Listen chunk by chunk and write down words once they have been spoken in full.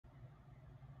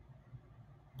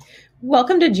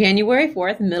Welcome to January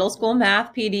 4th, Middle School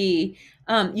Math PD.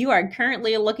 You are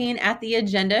currently looking at the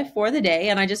agenda for the day,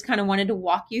 and I just kind of wanted to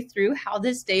walk you through how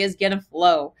this day is going to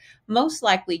flow. Most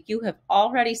likely, you have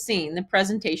already seen the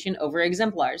presentation over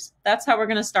exemplars. That's how we're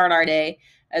going to start our day,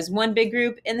 as one big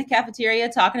group in the cafeteria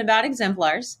talking about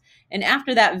exemplars. And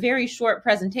after that very short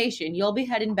presentation, you'll be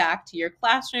heading back to your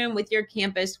classroom with your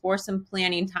campus for some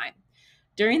planning time.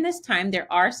 During this time, there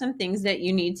are some things that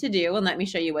you need to do, and let me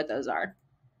show you what those are.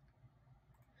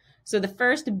 So the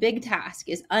first big task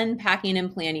is unpacking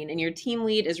and planning, and your team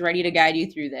lead is ready to guide you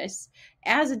through this.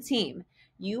 As a team,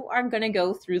 you are going to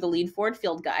go through the Lead Forward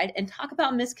Field Guide and talk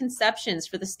about misconceptions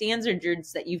for the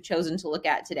standards that you've chosen to look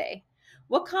at today.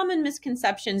 What common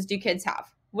misconceptions do kids have?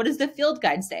 What does the field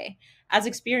guide say? As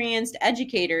experienced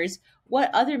educators, what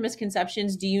other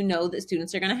misconceptions do you know that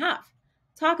students are going to have?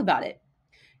 Talk about it.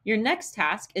 Your next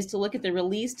task is to look at the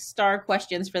released STAR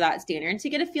questions for that standard to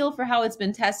get a feel for how it's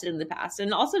been tested in the past,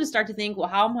 and also to start to think, well,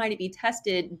 how might it be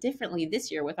tested differently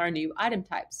this year with our new item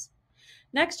types?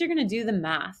 Next, you're going to do the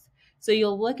math. So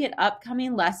you'll look at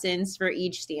upcoming lessons for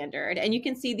each standard, and you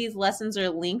can see these lessons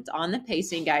are linked on the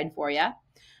pacing guide for you.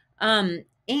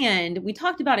 And we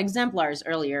talked about exemplars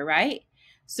earlier, right?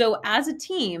 So as a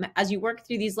team, as you work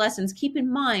through these lessons, keep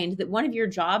in mind that one of your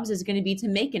jobs is going to be to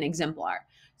make an exemplar.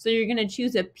 So you're going to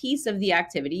choose a piece of the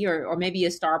activity or maybe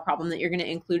a STAR problem that you're going to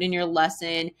include in your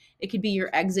lesson. It could be your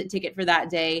exit ticket for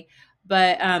that day,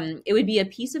 but it would be a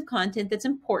piece of content that's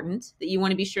important that you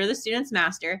want to be sure the students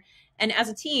master. And as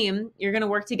a team, you're going to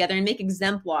work together and make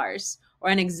exemplars or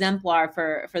an exemplar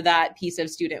for that piece of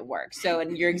student work. So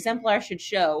and your exemplar should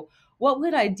show what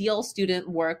would ideal student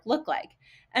work look like.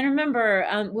 And remember,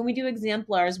 when we do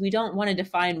exemplars, we don't want to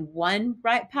define one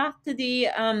right path to the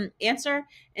answer.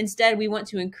 Instead, we want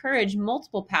to encourage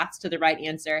multiple paths to the right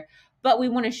answer, but we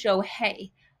want to show,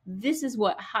 hey, this is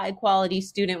what high quality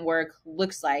student work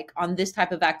looks like on this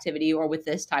type of activity or with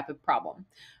this type of problem.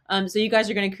 So you guys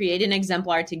are going to create an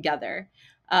exemplar together.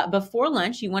 Before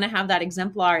lunch, you want to have that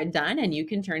exemplar done, and you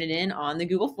can turn it in on the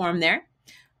Google form there.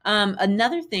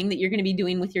 Another thing that you're going to be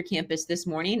doing with your campus this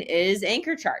morning is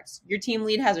anchor charts. Your team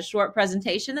lead has a short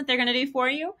presentation that they're going to do for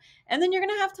you, and then you're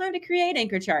going to have time to create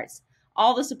anchor charts.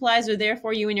 All the supplies are there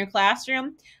for you in your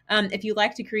classroom. If you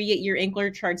like to create your anchor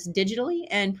charts digitally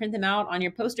and print them out on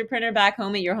your poster printer back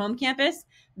home at your home campus,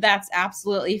 that's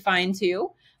absolutely fine too.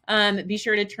 Be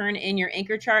sure to turn in your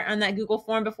anchor chart on that Google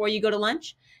form before you go to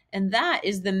lunch. And that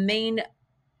is the main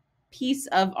piece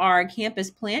of our campus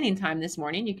planning time this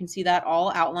morning. You can see that all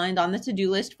outlined on the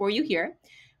to-do list for you here.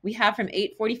 We have from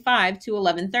 8:45 to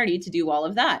 11:30 to do all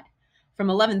of that. From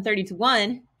 11:30 to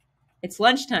 1, it's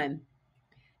lunchtime.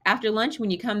 After lunch,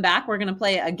 when you come back, we're going to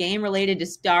play a game related to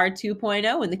STAR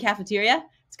 2.0 in the cafeteria.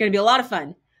 It's going to be a lot of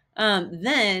fun.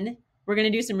 Then we're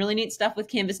going to do some really neat stuff with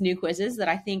Canvas new quizzes that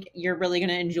I think you're really going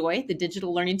to enjoy. The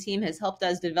digital learning team has helped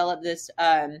us develop this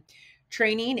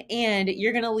training, and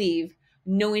you're going to leave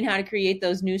knowing how to create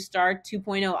those new STAR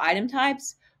 2.0 item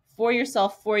types for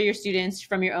yourself, for your students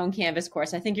from your own Canvas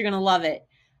course. I think you're going to love it.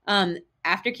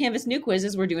 After Canvas new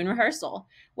quizzes, we're doing rehearsal.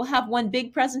 We'll have one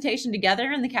big presentation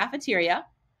together in the cafeteria.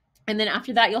 And then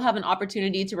after that, you'll have an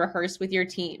opportunity to rehearse with your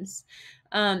teams.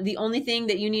 The only thing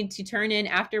that you need to turn in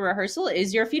after rehearsal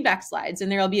is your feedback slides,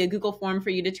 and there will be a Google form for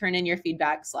you to turn in your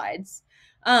feedback slides.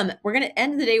 We're going to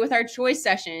end the day with our choice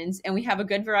sessions, and we have a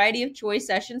good variety of choice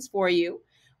sessions for you.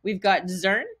 We've got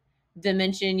Discern,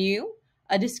 Dimension U,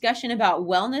 a discussion about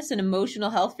wellness and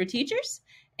emotional health for teachers,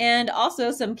 and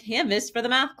also some Canvas for the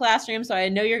math classroom. So I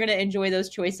know you're going to enjoy those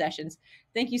choice sessions.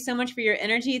 Thank you so much for your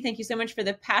energy. Thank you so much for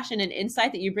the passion and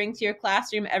insight that you bring to your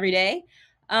classroom every day.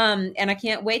 And I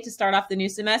can't wait to start off the new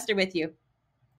semester with you.